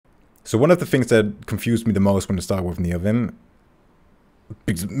So one of the things that confused me the most when I started with NeoVim,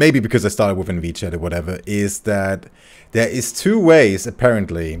 maybe because I started with NVChat or whatever, is that there is two ways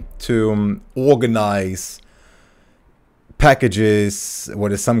apparently to organize packages,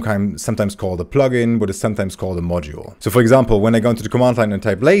 what is sometimes called a plugin, what is sometimes called a module. So for example, when I go into the command line and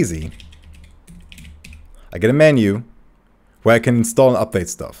type lazy, I get a menu where I can install and update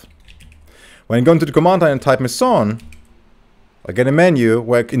stuff. When I go into the command line and type mason, I get a menu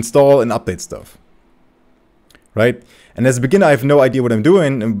where I can install and update stuff, right? And as a beginner, I have no idea what I'm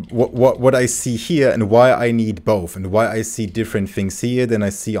doing and what I see here and why I need both and why I see different things here than I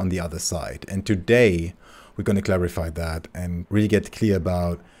see on the other side. And today, we're going to clarify that and really get clear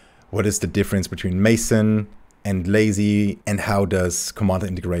about what is the difference between Mason and lazy and how does command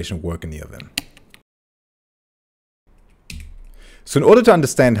line integration work in NeoVim. So in order to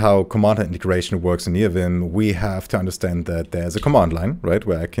understand how command line integration works in NeoVim, we have to understand that there's a command line, right,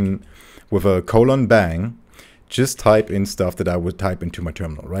 where I can, with a :bang, just type in stuff that I would type into my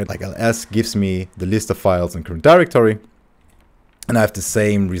terminal, right? Like ls gives me the list of files in current directory, and I have the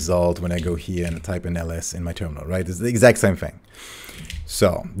same result when I go here and type in ls in my terminal, right? It's the exact same thing.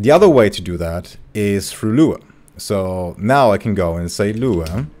 So the other way to do that is through Lua. So now I can go and say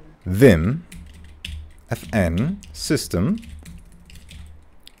Lua vim fn system.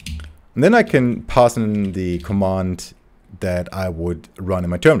 And then I can pass in the command that I would run in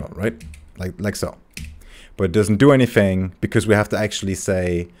my terminal, right? Like so. But it doesn't do anything because we have to actually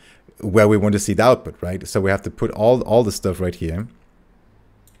say where we want to see the output, right? So we have to put all the stuff right here,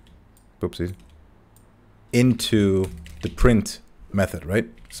 oopsies, into the print method, right?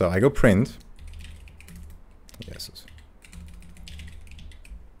 So I go print. Yes.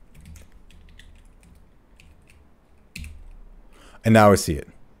 And now I see it.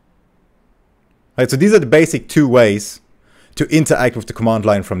 Right, so these are the basic two ways to interact with the command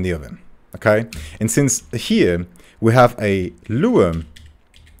line from NeoVim. Okay, and since here we have a Lua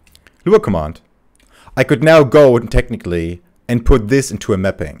command, I could now go technically and put this into a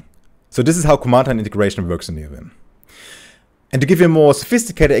mapping. So this is how command line integration works in NeoVim. And to give you a more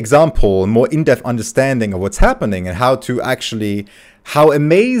sophisticated example, a more in-depth understanding of what's happening and how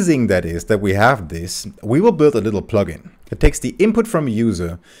amazing that is that we have this, we will build a little plugin that takes the input from a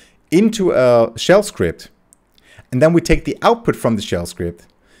user into a shell script, and then we take the output from the shell script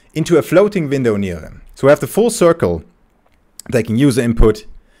into a floating window near them. So we have the full circle, taking user input,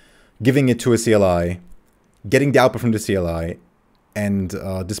 giving it to a CLI, getting the output from the CLI, and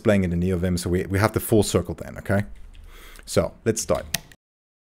displaying it in NeoVim. So we have the full circle then, okay? So let's start.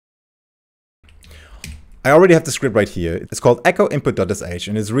 I already have the script right here. It's called echo input.sh,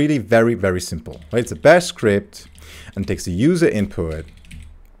 and it's really very, very simple, right? It's a bash script and takes the user input,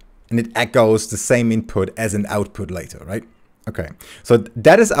 and it echoes the same input as an output later, right? Okay, so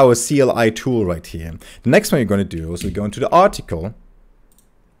that is our CLI tool right here. The next one you're going to do is we go into the article,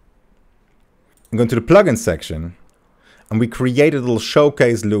 and go into the plugin section, and we create a little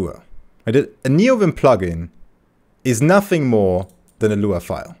showcase Lua. Right? A NeoVim plugin is nothing more than a Lua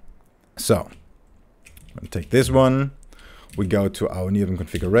file. So, I'm going to take this one, we go to our NeoVim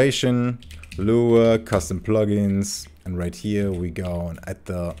configuration, Lua, custom plugins, and right here we go and add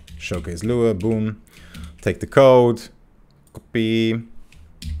the showcase Lua, boom, take the code, copy. And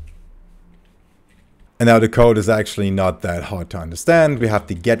now the code is actually not that hard to understand. We have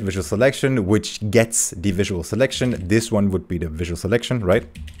the get visual selection, which gets the visual selection. This one would be the visual selection, right?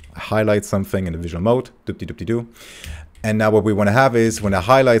 I highlight something in the visual mode, doop-de-doop-de-doo. And now what we want to have is when I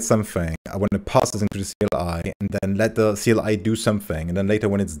highlight something, I want to pass this into the CLI and then let the CLI do something. And then later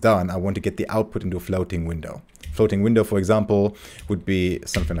when it's done, I want to get the output into a floating window. Floating window, for example, would be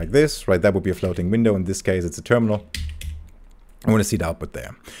something like this, right? That would be a floating window. In this case, it's a terminal. I want to see the output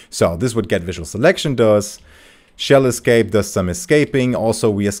there. So this is what get visual selection does. Shell escape does some escaping.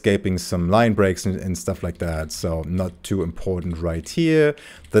 Also, we escaping some line breaks and stuff like that. So not too important right here.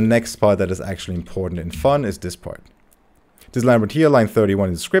 The next part that is actually important and fun is this part. This line right here, line 31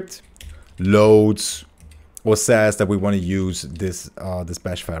 in the script, loads or says that we want to use this this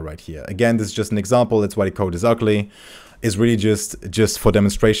bash file right here. Again, this is just an example. That's why the code is ugly. It's really just for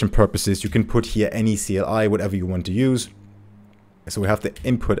demonstration purposes. You can put here any CLI, whatever you want to use. So we have the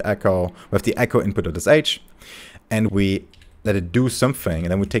input echo, we have the echo input.sh, and we let it do something,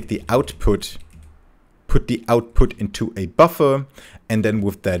 and then we take the output, put the output into a buffer, and then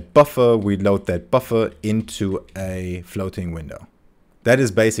with that buffer, we load that buffer into a floating window. That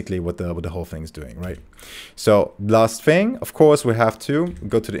is basically what the whole thing is doing, right? So last thing, of course, we have to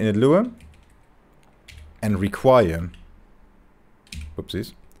go to the init Lua and require,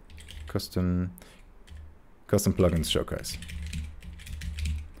 oopsies, custom plugins showcase.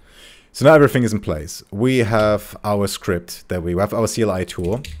 So now everything is in place. We have our script that we have our CLI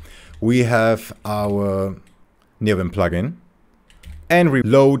tool. We have our NeoVim plugin. And we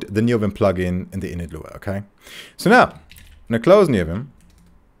load the NeoVim plugin in the init Lua, okay? So now, I'm gonna close NeoVim.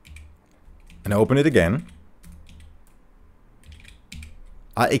 And I open it again.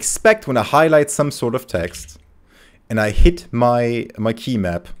 I expect when I highlight some sort of text and I hit my key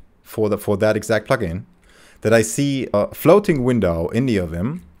map for that exact plugin, that I see a floating window in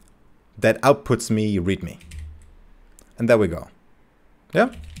NeoVim that outputs me README. And there we go.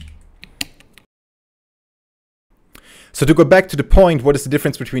 Yeah? So to go back to the point, what is the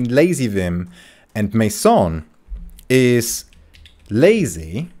difference between lazy.nvim and Mason is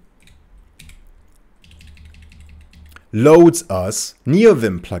lazy loads us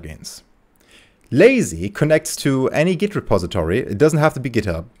NeoVim plugins. Lazy connects to any Git repository, it doesn't have to be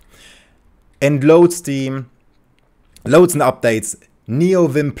GitHub, and loads and updates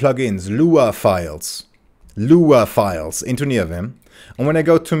NeoVim plugins, Lua files into NeoVim. And when I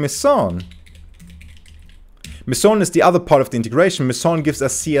go to Mason, Mason is the other part of the integration. Mason gives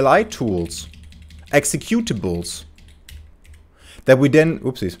us CLI tools, executables, that we then,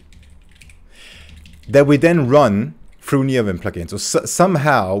 run through NeoVim plugins. So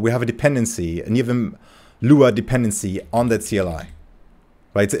somehow we have a dependency, a NeoVim Lua dependency on that CLI.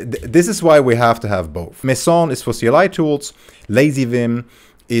 Right? This is why we have to have both. Mason is for CLI tools, lazy.nvim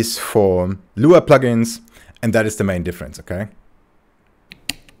is for Lua plugins, and that is the main difference, okay?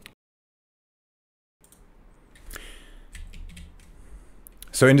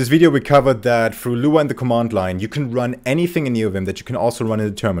 So in this video, we covered that through Lua and the command line, you can run anything in NeoVim that you can also run in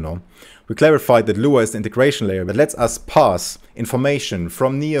the terminal. We clarified that Lua is the integration layer that lets us pass information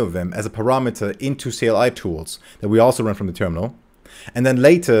from NeoVim as a parameter into CLI tools that we also run from the terminal. And then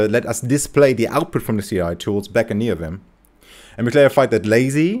later, let us display the output from the CLI tools back in NeoVim. And we clarified that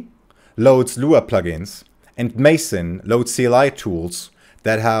Lazy loads Lua plugins and Mason loads CLI tools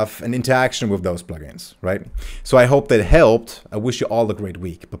that have an interaction with those plugins, right? So I hope that helped. I wish you all a great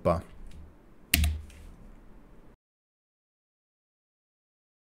week. Bye-bye.